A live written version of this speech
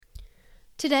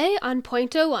Today on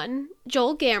Point oh One,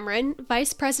 Joel Gamron,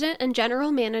 Vice President and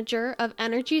General Manager of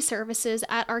Energy Services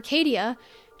at Arcadia,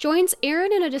 joins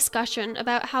Aaron in a discussion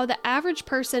about how the average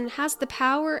person has the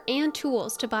power and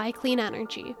tools to buy clean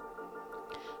energy.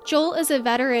 Joel is a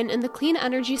veteran in the clean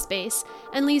energy space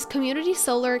and leads community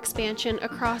solar expansion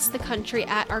across the country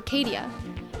at Arcadia.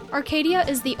 Arcadia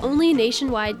is the only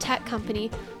nationwide tech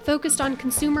company focused on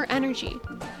consumer energy.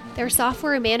 Their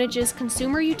software manages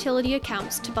consumer utility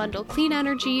accounts to bundle clean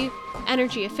energy,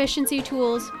 energy efficiency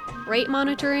tools, rate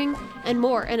monitoring, and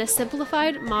more in a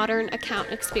simplified, modern account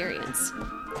experience.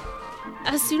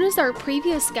 As soon as our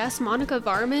previous guest, Monica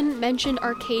Varman, mentioned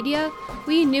Arcadia,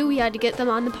 we knew we had to get them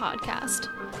on the podcast.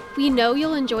 We know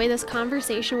you'll enjoy this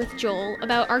conversation with Joel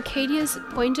about Arcadia's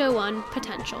Point oh One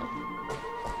potential.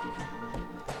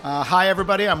 Hi,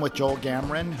 everybody. I'm with Joel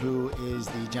Gamron, who is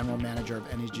the General Manager of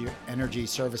Energy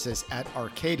Services at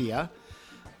Arcadia.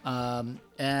 Joel,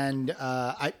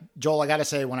 I got to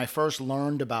say, when I first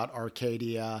learned about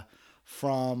Arcadia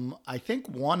from, I think,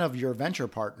 one of your venture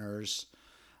partners,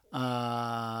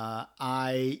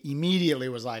 I immediately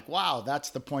was like, wow, that's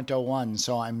the Point oh One.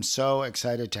 So I'm so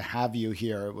excited to have you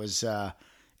here. That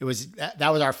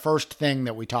was our first thing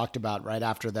that we talked about right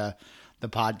after the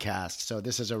podcast. So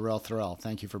this is a real thrill.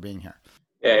 Thank you for being here.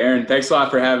 Yeah, Aaron, thanks a lot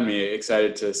for having me.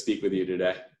 Excited to speak with you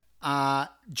today.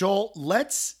 Joel,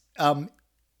 let's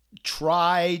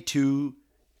try to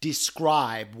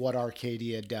describe what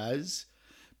Arcadia does,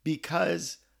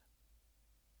 because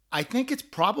I think it's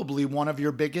probably one of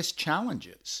your biggest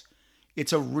challenges.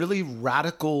 It's a really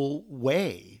radical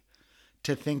way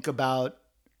to think about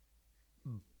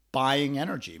buying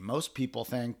energy. Most people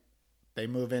think they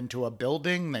move into a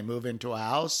building, they move into a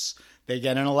house, they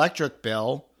get an electric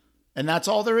bill, and that's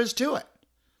all there is to it.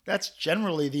 That's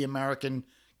generally the American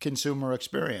consumer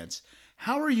experience.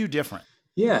 How are you different?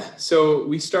 Yeah, so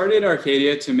we started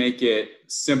Arcadia to make it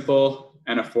simple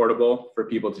and affordable for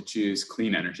people to choose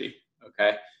clean energy,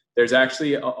 okay? There's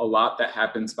actually a lot that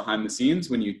happens behind the scenes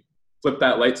when you flip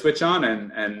that light switch on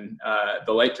and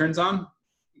the light turns on.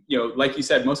 You know, like you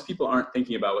said, most people aren't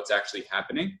thinking about what's actually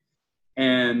happening.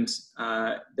 And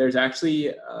there's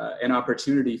actually an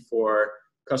opportunity for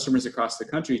customers across the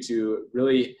country to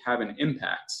really have an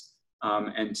impact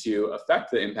and to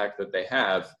affect the impact that they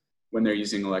have when they're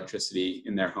using electricity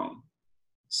in their home.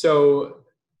 So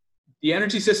the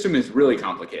energy system is really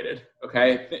complicated,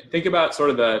 okay? Think about sort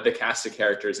of the cast of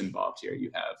characters involved here. You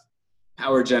have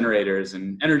power generators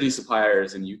and energy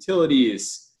suppliers and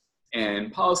utilities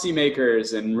and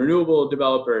policymakers and renewable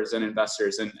developers and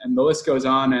investors, and the list goes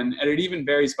on, and it even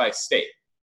varies by state.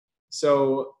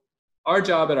 So our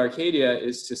job at Arcadia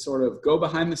is to sort of go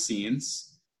behind the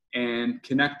scenes and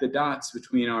connect the dots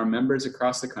between our members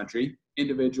across the country,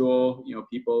 individual,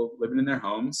 people living in their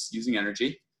homes using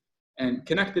energy, and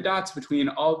connect the dots between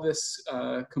all this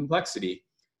complexity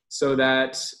so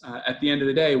that at the end of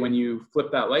the day, when you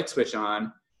flip that light switch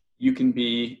on, you can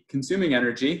be consuming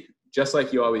energy just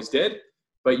like you always did,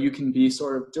 but you can be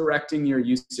sort of directing your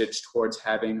usage towards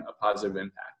having a positive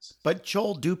impact. But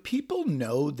Joel, do people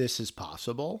know this is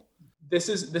possible? This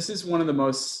is one of the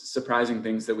most surprising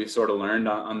things that we've sort of learned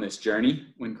on this journey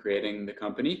when creating the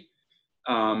company.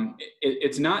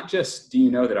 It's not just, do you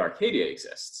know that Arcadia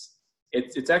exists?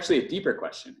 It's actually a deeper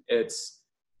question. It's,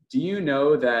 do you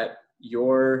know that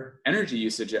your energy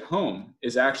usage at home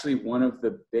is actually one of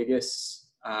the biggest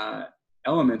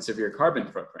elements of your carbon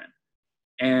footprint?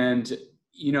 And,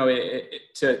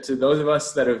 to those of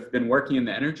us that have been working in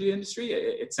the energy industry,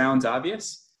 it sounds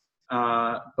obvious.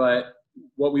 But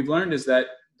what we've learned is that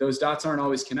those dots aren't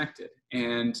always connected.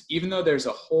 And even though there's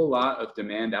a whole lot of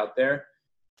demand out there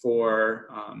for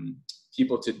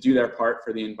people to do their part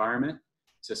for the environment,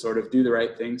 to sort of do the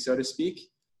right thing, so to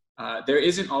speak, there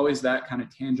isn't always that kind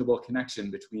of tangible connection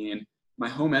between my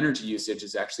home energy usage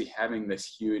is actually having this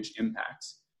huge impact.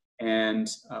 And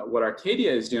what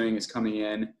Arcadia is doing is coming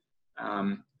in,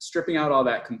 stripping out all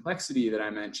that complexity that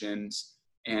I mentioned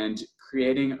and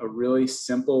creating a really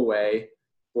simple way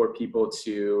for people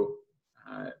to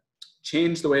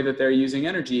change the way that they're using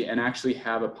energy and actually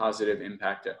have a positive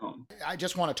impact at home. I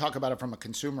just want to talk about it from a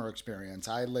consumer experience.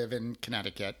 I live in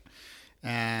Connecticut,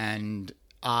 and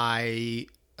I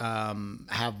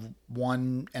have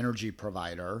one energy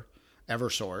provider,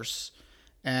 Eversource,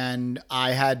 and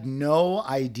I had no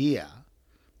idea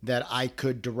that I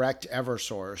could direct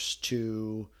Eversource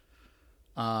to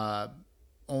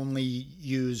only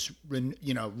use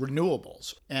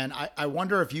renewables. And I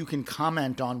wonder if you can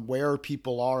comment on where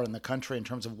people are in the country in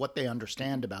terms of what they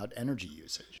understand about energy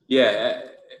usage. Yeah,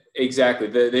 Exactly.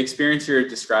 The experience you're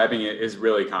describing is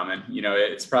really common.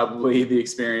 It's probably the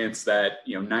experience that,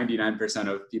 99%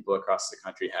 of people across the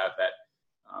country have, that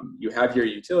you have your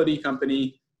utility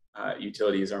company,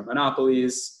 utilities are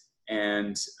monopolies,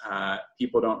 and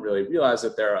people don't really realize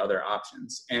that there are other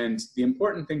options. And the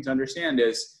important thing to understand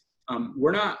is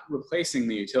we're not replacing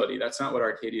the utility. That's not what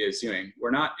Arcadia is doing.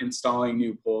 We're not installing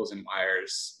new poles and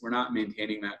wires. We're not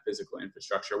maintaining that physical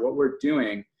infrastructure. What we're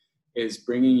doing is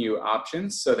bringing you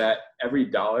options so that every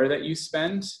dollar that you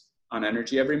spend on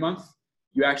energy every month,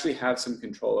 you actually have some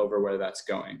control over where that's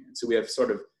going. And so we have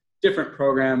sort of different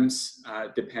programs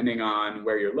depending on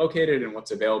where you're located and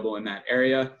what's available in that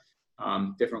area,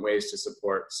 different ways to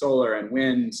support solar and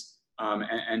wind,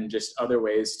 and just other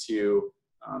ways to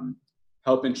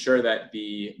help ensure that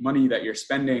the money that you're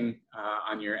spending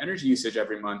on your energy usage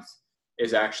every month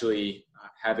is actually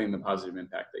having the positive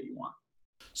impact that you want.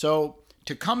 So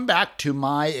to come back to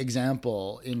my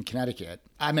example in Connecticut,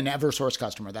 I'm an Eversource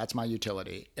customer. That's my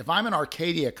utility. If I'm an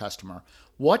Arcadia customer,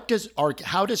 how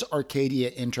does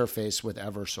Arcadia interface with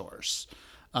Eversource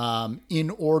in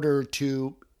order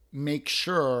to make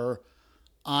sure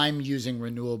I'm using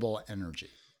renewable energy?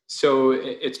 So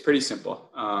it's pretty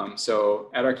simple. So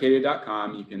at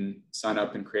arcadia.com, you can sign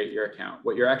up and create your account.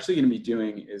 What you're actually going to be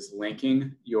doing is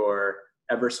linking your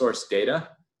Eversource data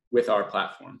with our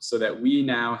platform so that we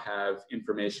now have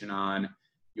information on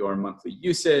your monthly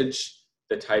usage,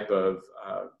 the type of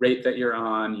rate that you're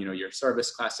on, your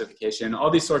service classification, all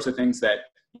these sorts of things that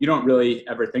you don't really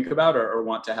ever think about or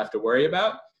want to have to worry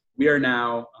about. We are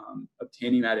now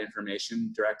obtaining that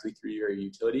information directly through your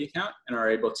utility account and are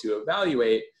able to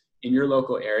evaluate in your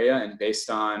local area and based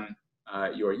on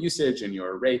your usage and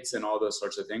your rates and all those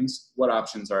sorts of things, what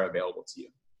options are available to you.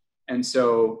 And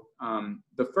so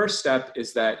the first step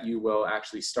is that you will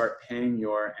actually start paying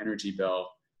your energy bill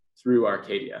through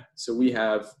Arcadia. So we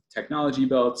have technology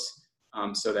built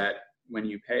so that when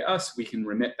you pay us, we can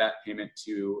remit that payment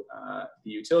to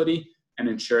the utility and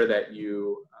ensure that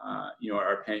you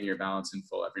are paying your balance in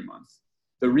full every month.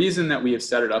 The reason that we have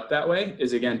set it up that way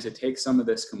is, again, to take some of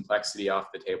this complexity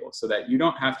off the table so that you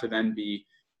don't have to then be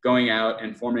going out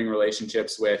and forming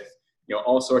relationships with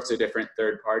all sorts of different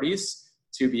third parties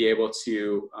to be able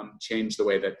to change the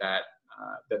way that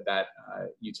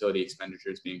utility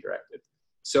expenditure is being directed.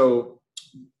 So,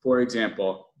 for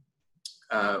example,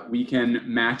 we can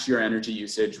match your energy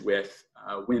usage with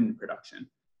wind production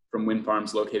from wind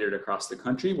farms located across the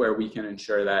country, where we can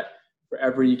ensure that for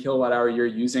every kilowatt hour you're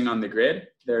using on the grid,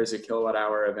 there's a kilowatt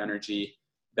hour of energy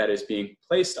that is being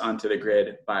placed onto the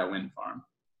grid by a wind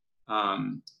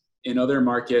farm. In other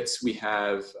markets, we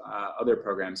have other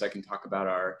programs. I can talk about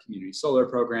our community solar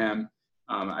program.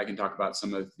 I can talk about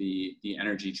some of the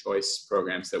energy choice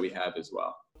programs that we have as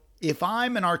well. If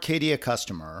I'm an Arcadia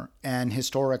customer, and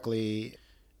historically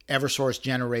Eversource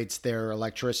generates their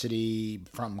electricity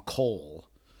from coal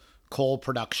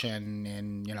production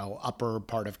in, upper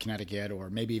part of Connecticut or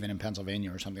maybe even in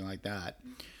Pennsylvania or something like that.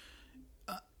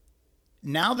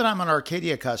 Now that I'm an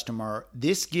Arcadia customer,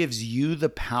 this gives you the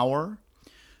power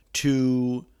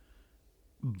to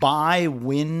buy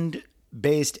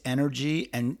wind-based energy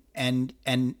and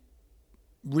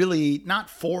really not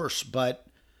force, but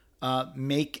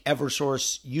make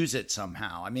Eversource use it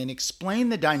somehow. I mean, explain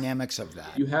the dynamics of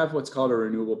that. You have what's called a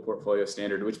renewable portfolio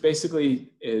standard, which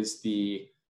basically is the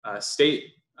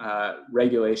state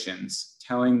regulations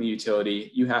telling the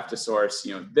utility you have to source,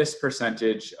 this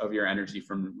percentage of your energy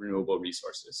from renewable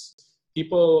resources.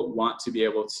 People want to be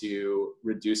able to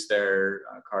reduce their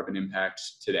carbon impact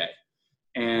today.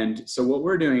 And so what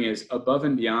we're doing is, above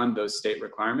and beyond those state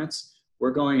requirements,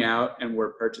 we're going out and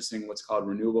we're purchasing what's called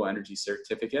renewable energy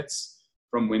certificates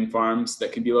from wind farms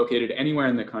that can be located anywhere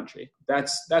in the country.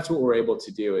 That's what we're able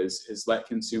to do is let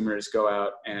consumers go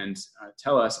out and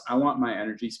tell us, I want my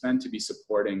energy spend to be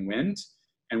supporting wind,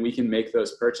 and we can make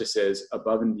those purchases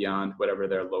above and beyond whatever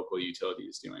their local utility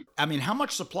is doing. I mean, how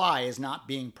much supply is not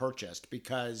being purchased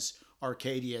because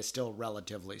Arcadia is still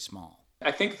relatively small?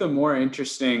 I think the more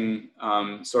interesting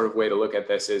sort of way to look at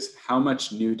this is how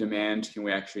much new demand can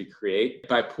we actually create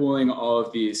by pooling all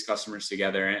of these customers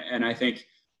together. And I think,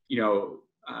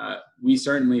 we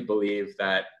certainly believe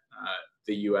that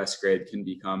the US grid can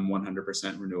become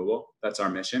 100% renewable. That's our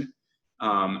mission.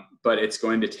 But it's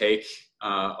going to take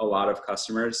a lot of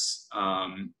customers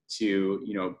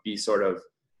to, be sort of,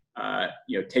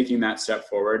 taking that step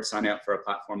forward, signing up for a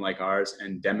platform like ours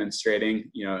and demonstrating,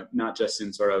 not just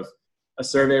in sort of a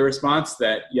survey response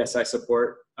that, yes, I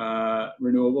support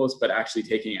renewables, but actually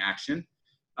taking action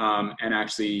and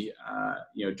actually,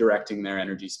 directing their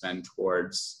energy spend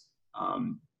towards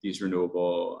these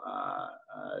renewable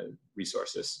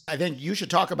resources. I think you should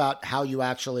talk about how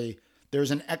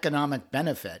there's an economic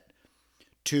benefit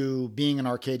to being an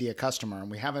Arcadia customer,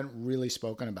 and we haven't really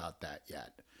spoken about that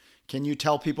yet. Can you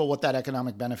tell people what that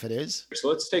economic benefit is? So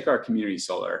let's take our community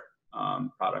solar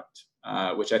product,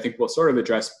 which I think will sort of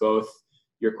address both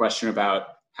your question about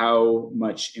how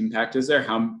much impact is there,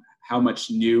 how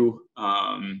much new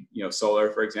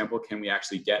solar, for example, can we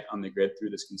actually get on the grid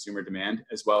through this consumer demand,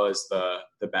 as well as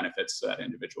the benefits to that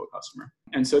individual customer.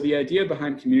 And so the idea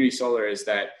behind community solar is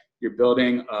that you're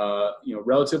building a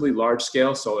relatively large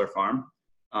scale solar farm,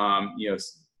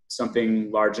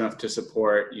 something large enough to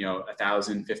support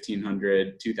 1,000,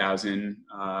 1,500, 2,000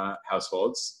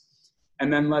 households,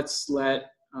 and then let's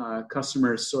let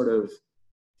customers sort of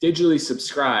digitally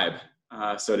subscribe,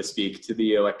 so to speak, to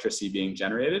the electricity being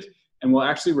generated, and we'll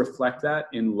actually reflect that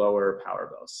in lower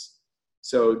power bills.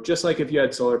 So just like if you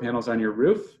had solar panels on your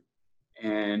roof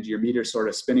and your meter sort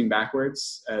of spinning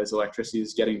backwards as electricity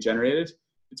is getting generated,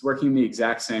 it's working the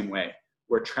exact same way.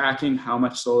 We're tracking how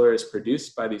much solar is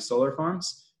produced by these solar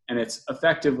farms, and it's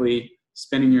effectively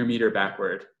spinning your meter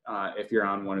backward if you're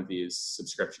on one of these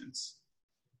subscriptions.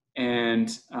 And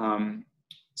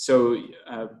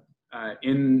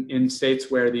in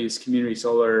states where these community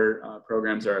solar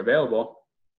programs are available,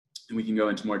 and we can go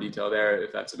into more detail there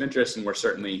if that's of interest, and we're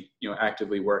certainly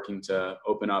actively working to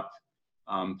open up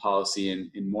policy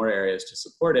in more areas to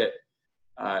support it,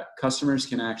 customers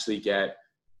can actually get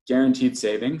guaranteed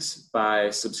savings by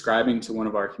subscribing to one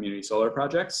of our community solar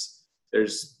projects.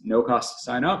 There's no cost to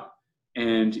sign up,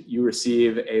 and you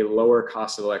receive a lower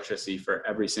cost of electricity for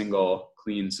every single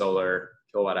clean solar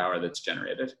kilowatt hour that's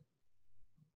generated.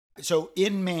 So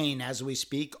in Maine, as we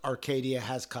speak, Arcadia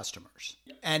has customers,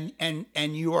 and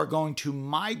you are going to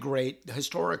migrate.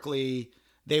 Historically,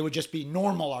 they would just be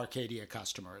normal Arcadia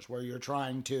customers, where you're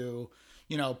trying to,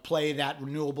 play that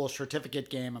renewable certificate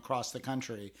game across the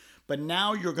country. But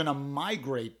now you're going to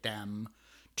migrate them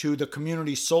to the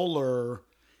community solar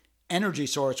energy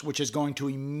source, which is going to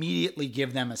immediately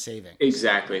give them a saving.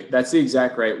 Exactly. That's the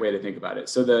exact right way to think about it.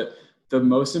 So the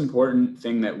most important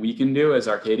thing that we can do as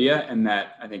Arcadia, and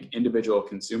that I think individual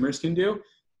consumers can do,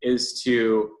 is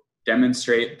to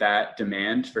demonstrate that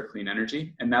demand for clean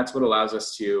energy. And that's what allows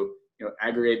us to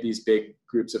aggregate these big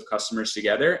groups of customers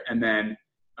together. And then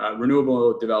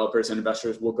renewable developers and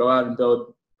investors will go out and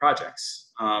build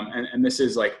projects. And this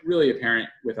is like really apparent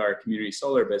with our community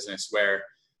solar business, where,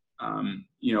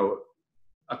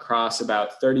 across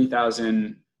about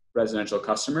 30,000 residential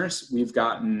customers, we've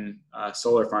gotten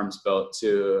solar farms built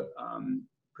to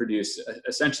produce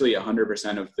essentially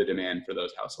 100% of the demand for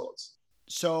those households.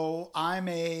 So I'm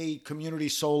a community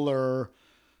solar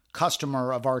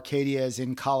customer of Arcadia's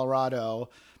in Colorado.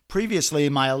 Previously,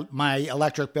 my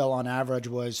electric bill on average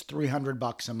was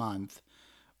 $300 a month.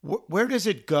 Where does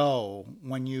it go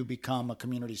when you become a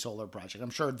community solar project? I'm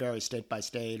sure it varies state by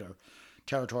state or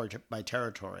territory by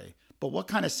territory, but what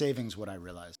kind of savings would I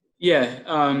realize? Yeah,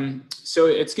 so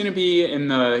it's going to be in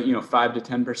the 5 to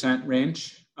 10%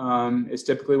 range. Is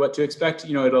typically what to expect.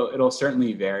 It'll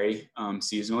certainly vary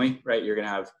seasonally, right? You're going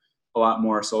to have a lot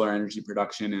more solar energy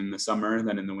production in the summer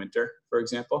than in the winter, for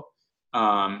example.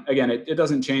 Again, it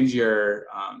doesn't change your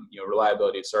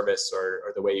reliability of service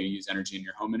or the way you use energy in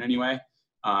your home in any way.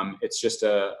 It's just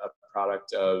a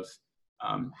product of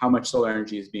how much solar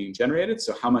energy is being generated.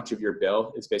 So how much of your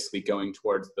bill is basically going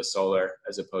towards the solar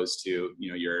as opposed to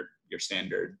your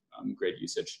standard grid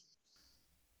usage.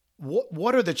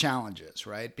 What are the challenges,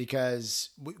 right? Because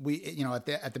we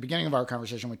at the beginning of our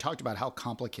conversation, we talked about how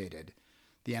complicated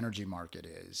the energy market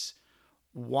is.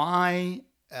 Why?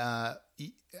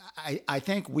 I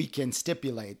think we can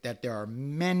stipulate that there are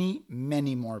many,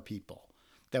 many more people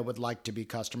that would like to be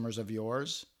customers of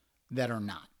yours that are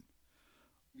not.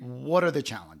 What are the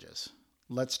challenges?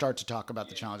 Let's start to talk about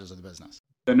the challenges of the business.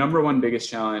 The number one biggest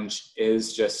challenge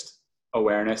is just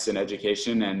awareness and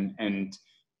education. And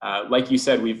like you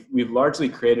said, we've largely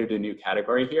created a new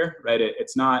category here, right?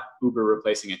 It's not Uber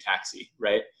replacing a taxi,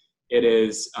 right? It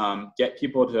is get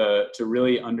people to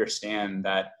really understand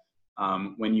that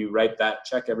when you write that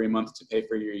check every month to pay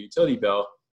for your utility bill,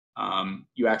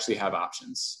 you actually have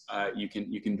options. You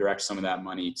can direct some of that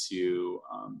money to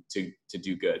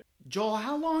do good. Joel,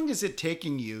 how long is it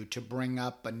taking you to bring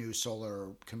up a new solar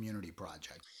community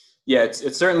project? Yeah,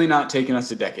 it's certainly not taken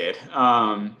us a decade.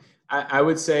 I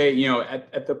would say,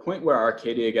 at the point where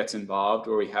Arcadia gets involved,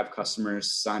 where we have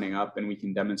customers signing up and we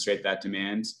can demonstrate that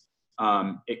demand,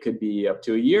 it could be up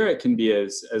to a year. It can be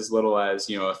as little as,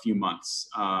 a few months,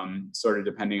 sort of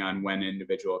depending on when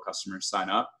individual customers sign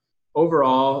up.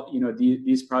 Overall,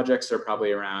 these projects are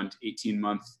probably around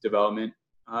 18-month development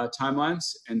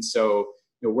timelines. And so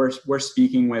we're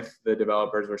speaking with the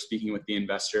developers, we're speaking with the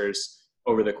investors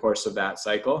over the course of that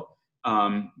cycle.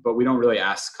 But we don't really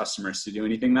ask customers to do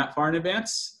anything that far in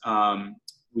advance.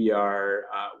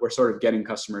 We're sort of getting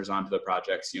customers onto the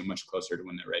projects, much closer to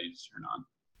when they're ready to turn on.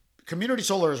 Community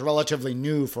solar is relatively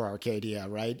new for Arcadia,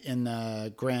 right? In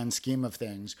the grand scheme of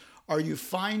things. Are you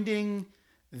finding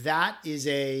that is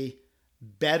a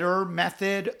better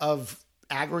method of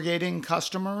aggregating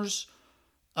customers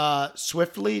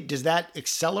swiftly? Does that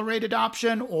accelerate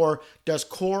adoption, or does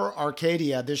core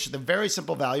Arcadia, this is the very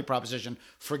simple value proposition,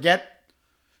 forget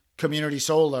community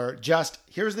solar, just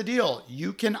here's the deal.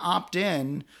 You can opt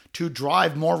in to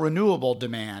drive more renewable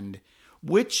demand,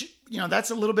 which,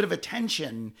 that's a little bit of a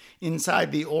tension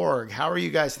inside the org. How are you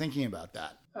guys thinking about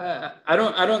that? I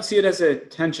don't see it as a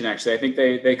tension, actually. I think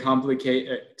they complement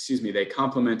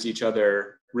each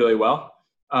other really well.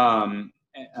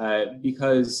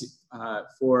 Because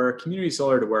for community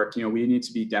solar to work, we need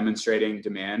to be demonstrating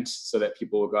demand so that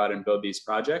people will go out and build these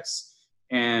projects.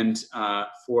 And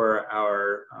for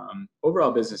our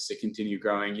overall business to continue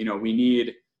growing, we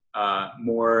need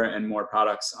more and more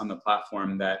products on the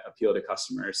platform that appeal to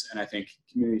customers. And I think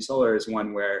community solar is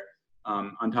one where,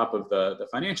 on top of the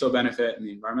financial benefit and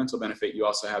the environmental benefit, you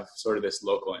also have sort of this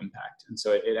local impact. And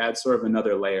so it adds sort of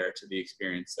another layer to the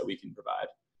experience that we can provide.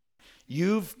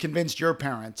 You've convinced your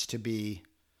parents to be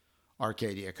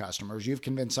Arcadia customers. You've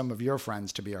convinced some of your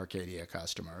friends to be Arcadia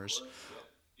customers.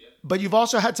 But you've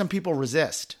also had some people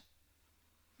resist.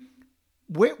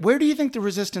 Where do you think the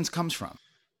resistance comes from?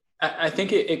 I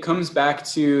think it comes back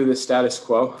to the status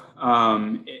quo.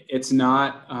 It's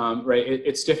not, right.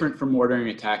 It's different from ordering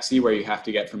a taxi where you have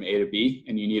to get from A to B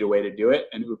and you need a way to do it.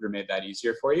 And Uber made that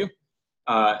easier for you.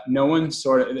 No one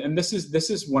sort of, and this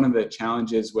is one of the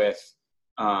challenges with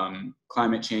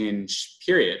climate change,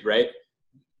 period, right?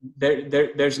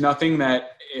 There's nothing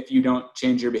that if you don't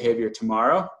change your behavior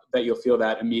tomorrow, that you'll feel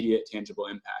that immediate tangible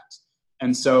impact.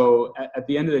 And so at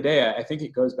the end of the day, I think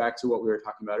it goes back to what we were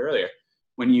talking about earlier.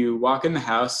 When you walk in the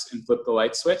house and flip the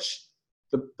light switch,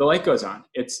 the light goes on.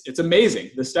 It's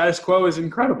amazing. The status quo is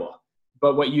incredible.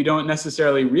 But what you don't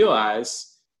necessarily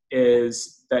realize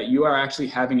is that you are actually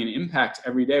having an impact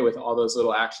every day with all those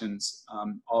little actions,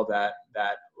 all that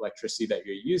electricity that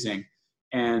you're using.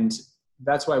 And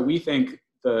that's why we think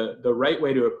the right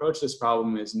way to approach this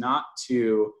problem is not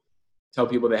to tell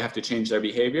people they have to change their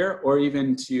behavior, or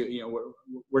even to,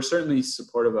 we're certainly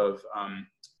supportive of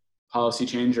policy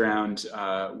change around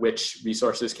which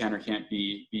resources can or can't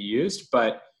be used.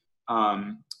 But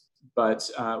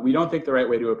we don't think the right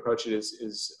way to approach it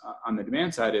is on the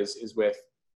demand side is with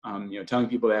telling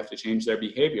people they have to change their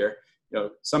behavior.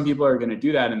 Some people are going to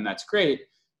do that, and that's great.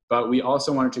 But we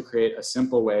also wanted to create a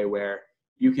simple way where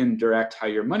you can direct how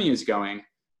your money is going,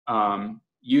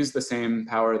 use the same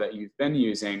power that you've been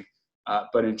using,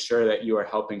 but ensure that you are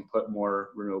helping put more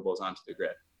renewables onto the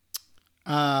grid.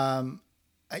 I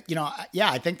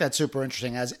think that's super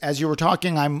interesting. As you were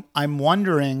talking, I'm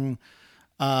wondering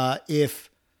if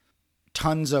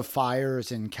tons of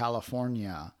fires in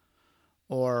California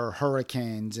or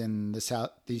hurricanes in the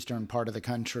southeastern part of the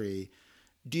country,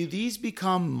 do these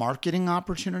become marketing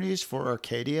opportunities for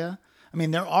Arcadia? I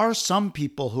mean, there are some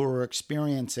people who are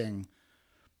experiencing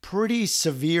pretty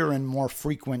severe and more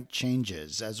frequent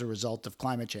changes as a result of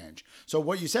climate change. So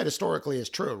what you said historically is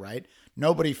true, right?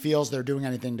 Nobody feels they're doing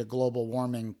anything to global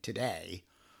warming today,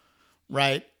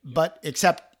 right? But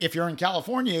except if you're in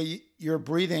California, you're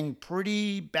breathing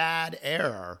pretty bad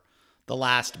air the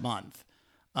last month.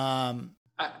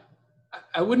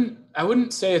 I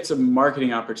wouldn't say it's a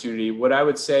marketing opportunity. What I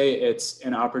would say, it's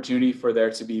an opportunity for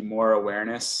there to be more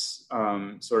awareness,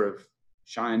 sort of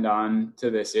shined on to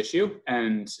this issue.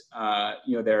 And,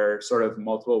 there are sort of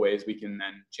multiple ways we can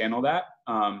then channel that.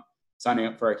 Signing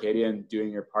up for Arcadia and doing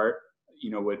your part,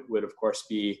 would of course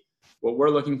be what we're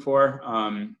looking for.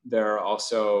 There are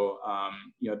also,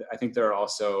 I think there are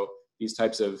also these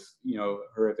types of,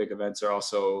 horrific events are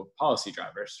also policy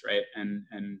drivers, right?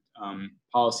 And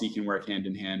policy can work hand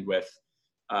in hand with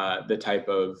the type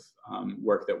of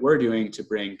work that we're doing to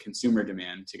bring consumer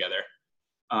demand together.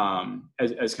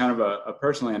 As kind of a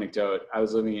personal anecdote, I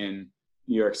was living in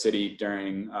New York City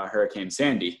during Hurricane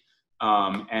Sandy,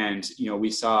 and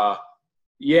we saw,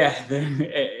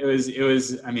 it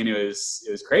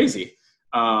was crazy,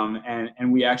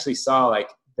 and we actually saw like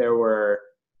there were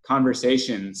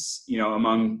conversations,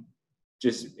 among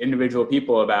just individual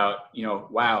people about,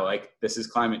 wow, like this is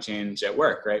climate change at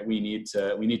work, right? We need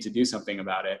to do something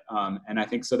about it. And I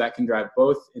think so that can drive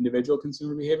both individual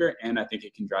consumer behavior, and I think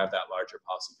it can drive that larger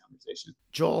policy conversation.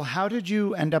 Joel, how did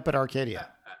you end up at Arcadia?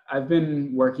 I've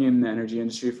been working in the energy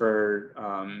industry for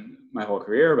my whole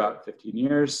career, about 15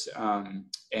 years,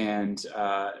 and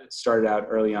started out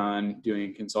early on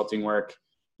doing consulting work,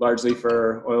 largely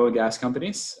for oil and gas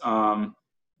companies.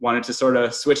 Wanted to sort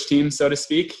of switch teams, so to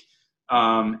speak,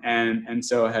 and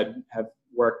so have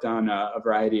worked on a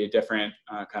variety of different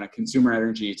kind of consumer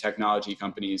energy technology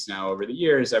companies now over the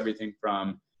years, everything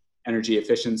from energy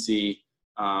efficiency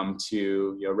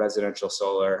to residential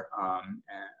solar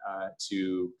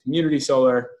to community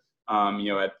solar,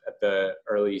 at the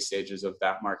early stages of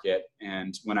that market.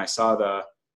 And when I saw the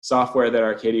software that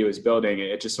Arcadia was building,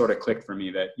 it just sort of clicked for me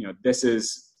that this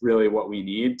is really what we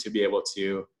need to be able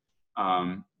to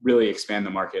really expand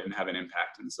the market and have an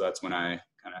impact. And so that's when I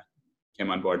kind of came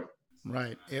on board.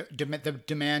 Right. The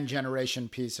demand generation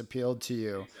piece appealed to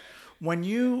you. When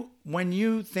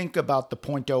you think about the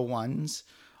 0.01s,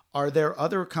 are there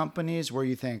other companies where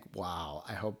you think, wow,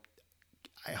 I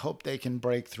hope they can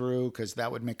break through, because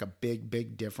that would make a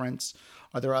big difference?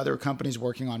 Are there other companies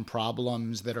working on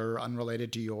problems that are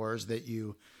unrelated to yours that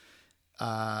you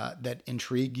that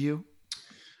intrigue you?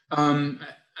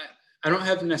 I don't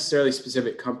have necessarily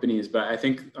specific companies, but I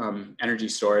think energy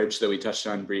storage that we touched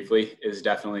on briefly is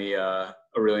definitely a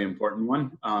really important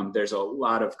one. There's a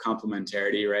lot of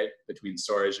complementarity, right, between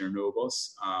storage and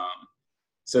renewables.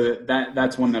 So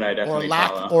that's one that I definitely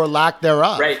follow. Or lack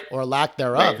thereof. Right. Or lack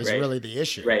thereof is really the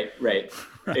issue. Right.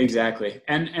 Exactly.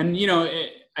 And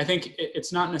I think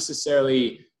it's not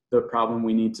necessarily the problem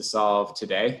we need to solve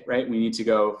today, right? We need to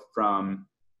go from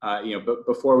but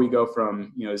before we go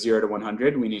from 0 to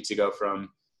 100, we need to go from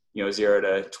 0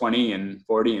 to 20 and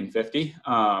 40 and 50,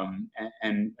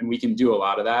 and we can do a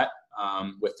lot of that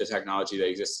with the technology that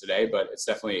exists today. But it's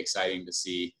definitely exciting to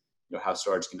see how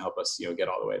storage can help us get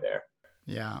all the way there.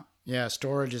 Yeah,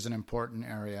 storage is an important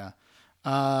area.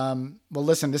 Well,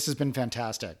 listen, this has been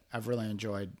fantastic. I've really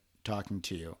enjoyed talking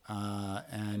to you,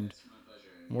 and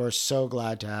we're so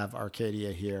glad to have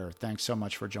Arcadia here. Thanks so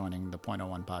much for joining the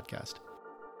 0.01 podcast.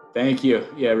 Thank you.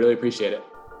 Yeah, I really appreciate it.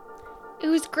 It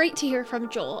was great to hear from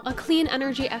Joel, a clean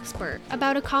energy expert,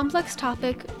 about a complex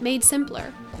topic made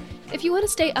simpler. If you want to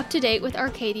stay up to date with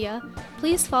Arcadia,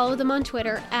 please follow them on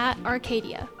Twitter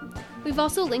 @Arcadia. We've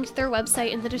also linked their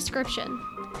website in the description.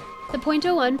 The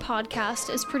 0.01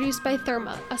 podcast is produced by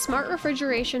Therma, a smart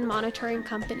refrigeration monitoring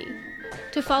company.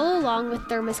 To follow along with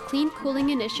Therma's clean cooling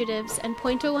initiatives and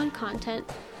 0.01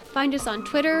 content, find us on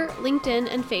Twitter, LinkedIn,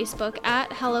 and Facebook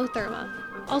 @HelloTherma,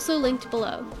 also linked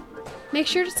below. Make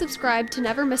sure to subscribe to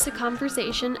never miss a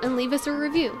conversation and leave us a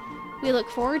review. We look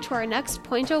forward to our next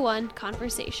 0.01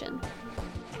 conversation.